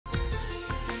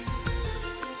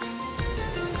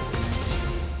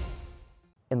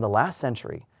In the last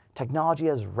century, technology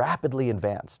has rapidly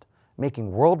advanced,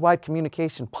 making worldwide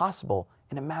communication possible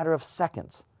in a matter of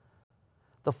seconds.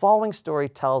 The following story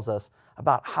tells us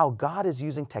about how God is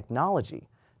using technology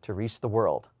to reach the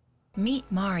world. Meet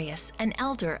Marius, an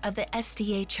elder of the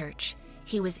SDA Church.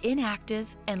 He was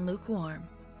inactive and lukewarm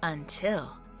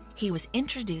until he was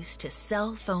introduced to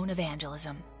cell phone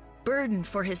evangelism. Burdened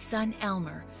for his son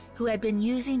Elmer, who had been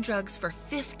using drugs for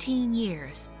 15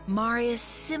 years, Marius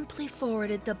simply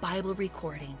forwarded the Bible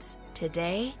recordings.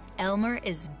 Today, Elmer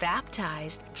is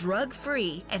baptized,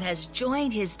 drug-free, and has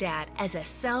joined his dad as a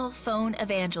cell phone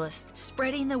evangelist,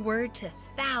 spreading the word to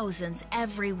thousands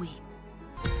every week.